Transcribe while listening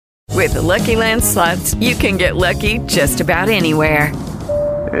With the Lucky Land Slots, you can get lucky just about anywhere.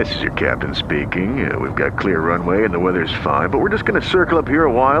 This is your captain speaking. We've got clear runway and the weather's fine, but we're just going to circle up here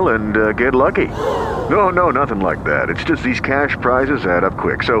a while and get lucky. No, nothing like that. It's just these cash prizes add up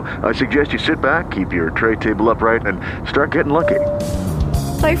quick. So I suggest you sit back, keep your tray table upright, and start getting lucky.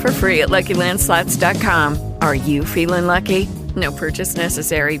 Play for free at LuckyLandSlots.com. Are you feeling lucky? No purchase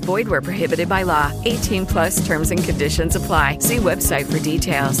necessary. Void where prohibited by law. 18+ terms and conditions apply. See website for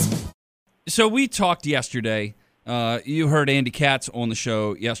details. So we talked yesterday. You heard Andy Katz on the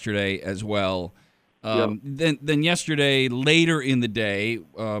show yesterday as well. Yep. Then yesterday, later in the day,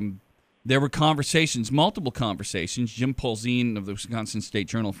 there were multiple conversations. Jim Polzin of the Wisconsin State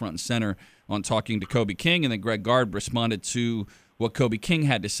Journal, front and center, on talking to Kobe King, and then Greg Gard responded to what Kobe King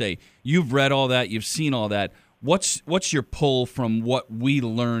had to say. You've read all that. You've seen all that. What's your pull from what we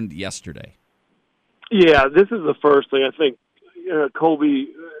learned yesterday? Yeah, this is the first thing. I think Kobe,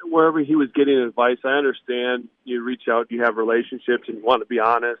 wherever he was getting advice, I understand you reach out, you have relationships, and you want to be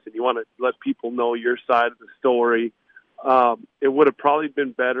honest, and you want to let people know your side of the story. It would have probably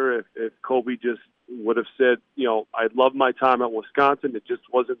been better if Kobe just would have said, I love my time at Wisconsin. It just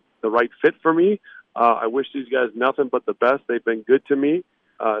wasn't the right fit for me. I wish these guys nothing but the best. They've been good to me.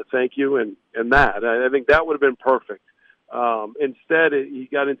 Thank you. And that, I think that would have been perfect. Instead, he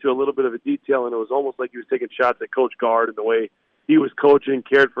got into a little bit of a detail, and it was almost like he was taking shots at Coach Gard and the way he was coaching,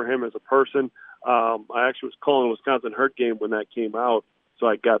 cared for him as a person. I actually was calling a Wisconsin Hurt game when that came out. So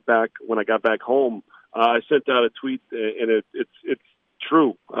when I got back home, I sent out a tweet, and it's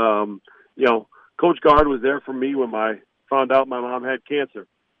true. Coach Gard was there for me when I found out my mom had cancer.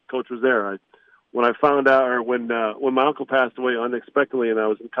 Coach was there. When I found out, or when my uncle passed away unexpectedly and I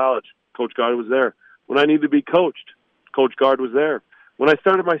was in college, Coach Gard was there. When I needed to be coached, Coach Gard was there. When I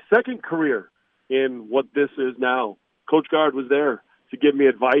started my second career in what this is now, Coach Gard was there to give me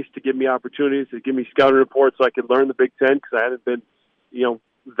advice, to give me opportunities, to give me scouting reports so I could learn the Big Ten, because I hadn't been,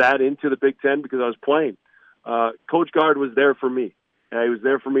 that into the Big Ten because I was playing. Coach Gard was there for me. He was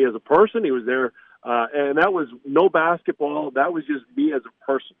there for me as a person. He was there, and that was no basketball. That was just me as a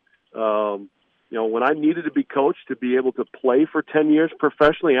person. When I needed to be coached to be able to play for 10 years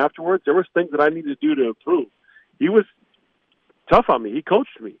professionally afterwards, there was things that I needed to do to improve. He was tough on me. He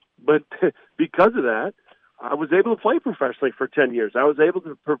coached me. But because of that, I was able to play professionally for 10 years. I was able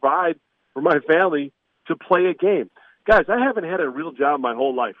to provide for my family to play a game. Guys, I haven't had a real job my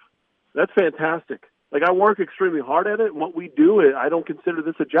whole life. That's fantastic. Like, I work extremely hard at it, and what we do, I don't consider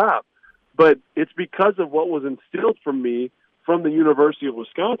this a job. But it's because of what was instilled from me from the University of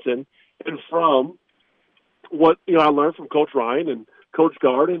Wisconsin and from what I learned from Coach Ryan and Coach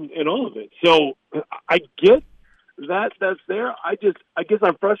Gard and all of it. So I get that's there. I guess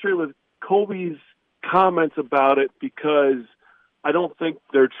I'm frustrated with Kobe's comments about it because I don't think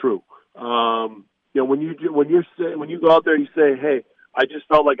they're true. When you go out there and you say, "Hey, I just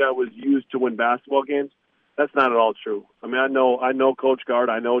felt like I was used to win basketball games," that's not at all true. I mean, I know Coach Gard,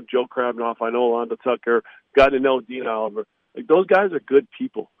 I know Joe Krabnoff, I know Alonda Tucker, got to know Dean Oliver. Like, those guys are good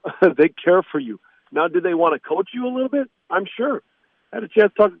people. They care for you. Now, did they want to coach you a little bit? I'm sure. I had a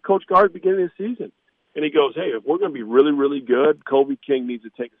chance to talk to Coach Gard at the beginning of the season. And he goes, hey, if we're going to be really, really good, Kobe King needs to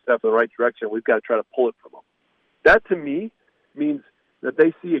take a step in the right direction. We've got to try to pull it from him. That, to me, means that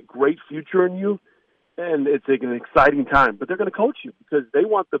they see a great future in you, and it's an exciting time. But they're going to coach you because they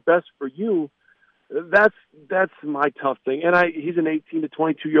want the best for you. That's my tough thing. And he's an 18 to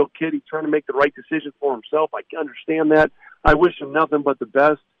 22-year-old kid. He's trying to make the right decision for himself. I understand that. I wish him nothing but the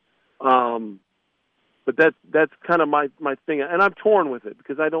best. But that's kind of my thing. And I'm torn with it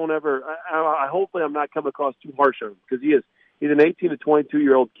because I don't ever I hopefully I'm not coming across too harsh on him because he's an 18 to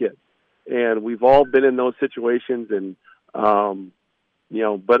 22-year-old kid. And we've all been in those situations and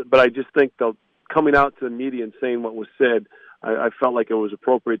but I just think coming out to the media and saying what was said, I felt like it was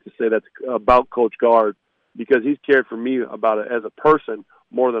appropriate to say that's about Coach Gard because he's cared for me about it as a person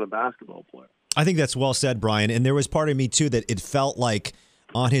more than a basketball player. I think that's well said, Brian. And there was part of me, too, that it felt like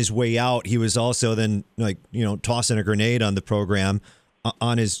on his way out, he was also then, tossing a grenade on the program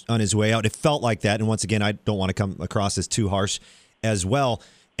on his way out. It felt like that. And once again, I don't want to come across as too harsh as well.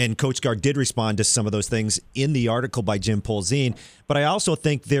 And Coach Gard did respond to some of those things in the article by Jim Polzin. But I also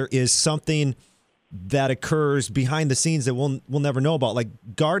think there is something that occurs behind the scenes that we'll never know about. Like,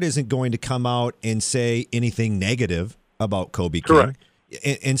 Gard isn't going to come out and say anything negative about Kobe King. Correct.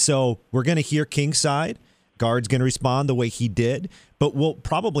 And so we're going to hear King's side. Gard's going to respond the way he did, but we'll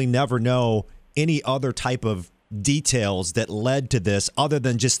probably never know any other type of details that led to this other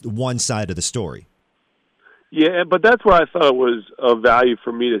than just one side of the story. Yeah, but that's why I thought it was of value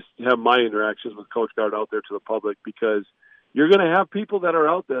for me to have my interactions with Coach Gard out there to the public because you're going to have people that are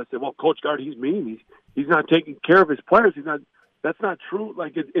out there that say, well, Coach Gard, he's mean. He's not taking care of his players. That's not true.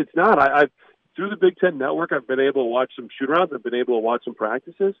 Like, it's not. I've through the Big Ten Network, I've been able to watch some shoot-arounds. I've been able to watch some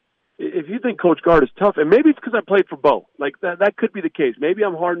practices. If you think Coach Gard is tough, and maybe it's because I played for Bo. Like, that could be the case. Maybe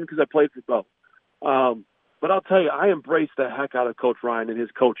I'm hardened because I played for Bo. But I'll tell you, I embrace the heck out of Coach Ryan and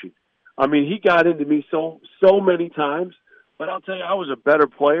his coaching. I mean, he got into me so many times, but I'll tell you, I was a better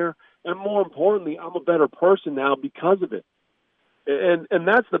player, and more importantly, I'm a better person now because of it. And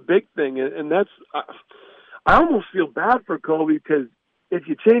that's the big thing, and that's I almost feel bad for Kobe, because if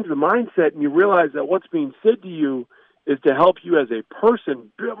you change the mindset and you realize that what's being said to you is to help you as a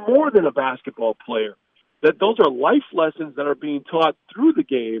person more than a basketball player, that those are life lessons that are being taught through the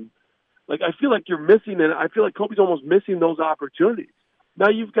game. Like, I feel like you're missing, and I feel like Kobe's almost missing those opportunities. Now,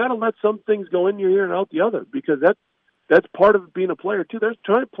 you've got to let some things go in your ear and out the other, because that's part of being a player, too. There's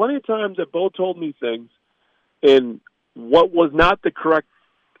plenty of times that Bo told me things in what was not the correct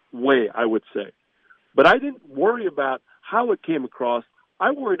way, I would say. But I didn't worry about how it came across.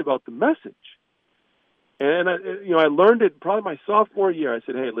 I worried about the message. And I learned it probably my sophomore year. I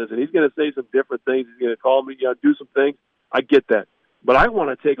said, hey, listen, he's going to say some different things. He's going to call me, do some things. I get that. But I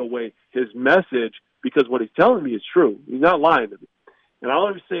want to take away his message, because what he's telling me is true. He's not lying to me. And I'll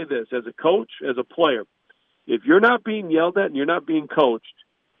always say this, as a coach, as a player, if you're not being yelled at and you're not being coached,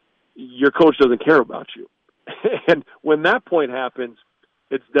 your coach doesn't care about you. And when that point happens,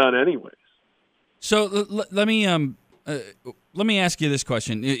 it's done anyways. So let me ask you this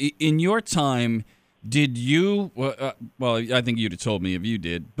question. In your time, did you? Well, I think you'd have told me if you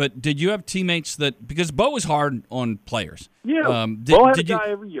did. But did you have teammates that? Because Bo was hard on players. Yeah, Bo had a guy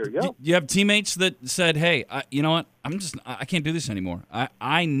every year. Yeah. Did you have teammates that said, "Hey, you know what? I can't do this anymore. I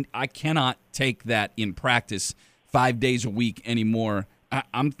cannot take that in practice 5 days a week anymore."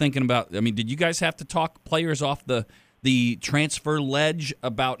 I'm thinking about. I mean, did you guys have to talk players off the transfer ledge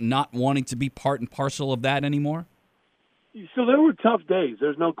about not wanting to be part and parcel of that anymore? So there were tough days.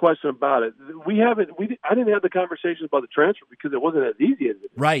 There's no question about it. I didn't have the conversations about the transfer because it wasn't as easy as it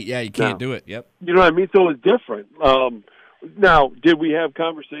is. Right, yeah, you can't do it. Yep. You know what I mean? So it was different. Now, did we have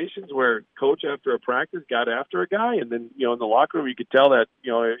conversations where coach after a practice got after a guy, and then, in the locker room you could tell that,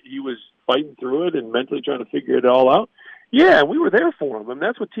 he was fighting through it and mentally trying to figure it all out? Yeah, we were there for him, and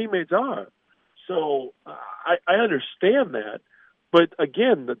that's what teammates are. So I understand that. But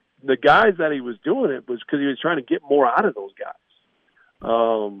again, the guys that he was doing it was because he was trying to get more out of those guys.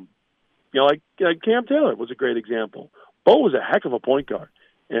 Like Cam Taylor was a great example. Bo was a heck of a point guard.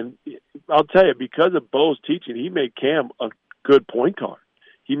 And I'll tell you, because of Bo's teaching, he made Cam a good point guard.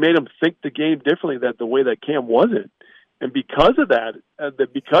 He made him think the game differently, that the way that Cam wasn't. And because of that,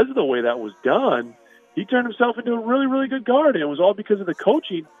 because of the way that was done, he turned himself into a really, really good guard. And it was all because of the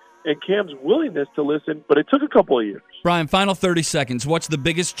coaching and Cam's willingness to listen, but it took a couple of years. Brian, final 30 seconds. What's the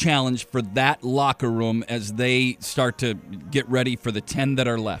biggest challenge for that locker room as they start to get ready for the 10 that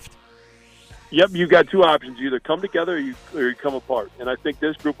are left? Yep, you got two options. You either come together or you come apart. And I think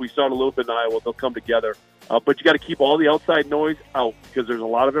this group, we saw it a little bit in Iowa, they'll come together. But you got to keep all the outside noise out, because there's a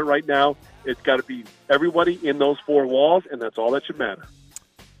lot of it right now. It's got to be everybody in those four walls, and that's all that should matter.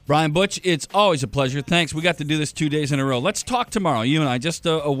 Brian Butch, it's always a pleasure. Thanks. We got to do this 2 days in a row. Let's talk tomorrow, you and I, just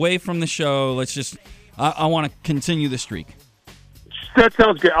away from the show. Let's just I want to continue the streak. That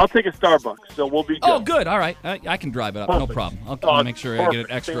sounds good. I'll take a Starbucks, so we'll be good. Oh, good. All right. I can drive it up. Perfect. No problem. I'll make sure I get it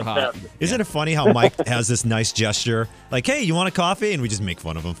extra hot. Isn't it funny how Mike has this nice gesture? Like, hey, you want a coffee? And we just make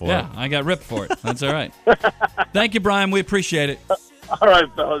fun of him for it. Yeah, I got ripped for it. That's all right. Thank you, Brian. We appreciate it. All right,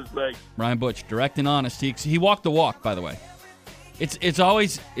 fellas. Thanks. Brian Butch, direct and honest. He walked the walk, by the way. It's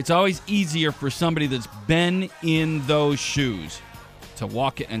always easier for somebody that's been in those shoes to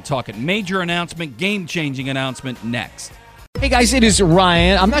walk it and talk it. Major announcement, game-changing announcement next. Hey guys, it is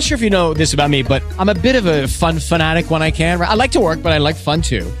Ryan. I'm not sure if you know this about me, but I'm a bit of a fun fanatic when I can. I like to work, but I like fun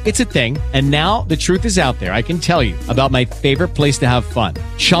too. It's a thing. And now the truth is out there. I can tell you about my favorite place to have fun.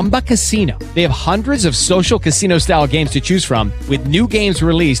 Chumba Casino. They have hundreds of social casino style games to choose from, with new games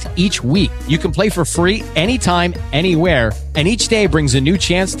released each week. You can play for free anytime, anywhere. And each day brings a new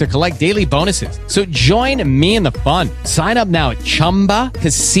chance to collect daily bonuses. So join me in the fun. Sign up now at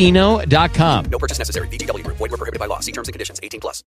ChumbaCasino.com. No purchase necessary. VGW Group. Void where prohibited by law. See terms and conditions. 18+.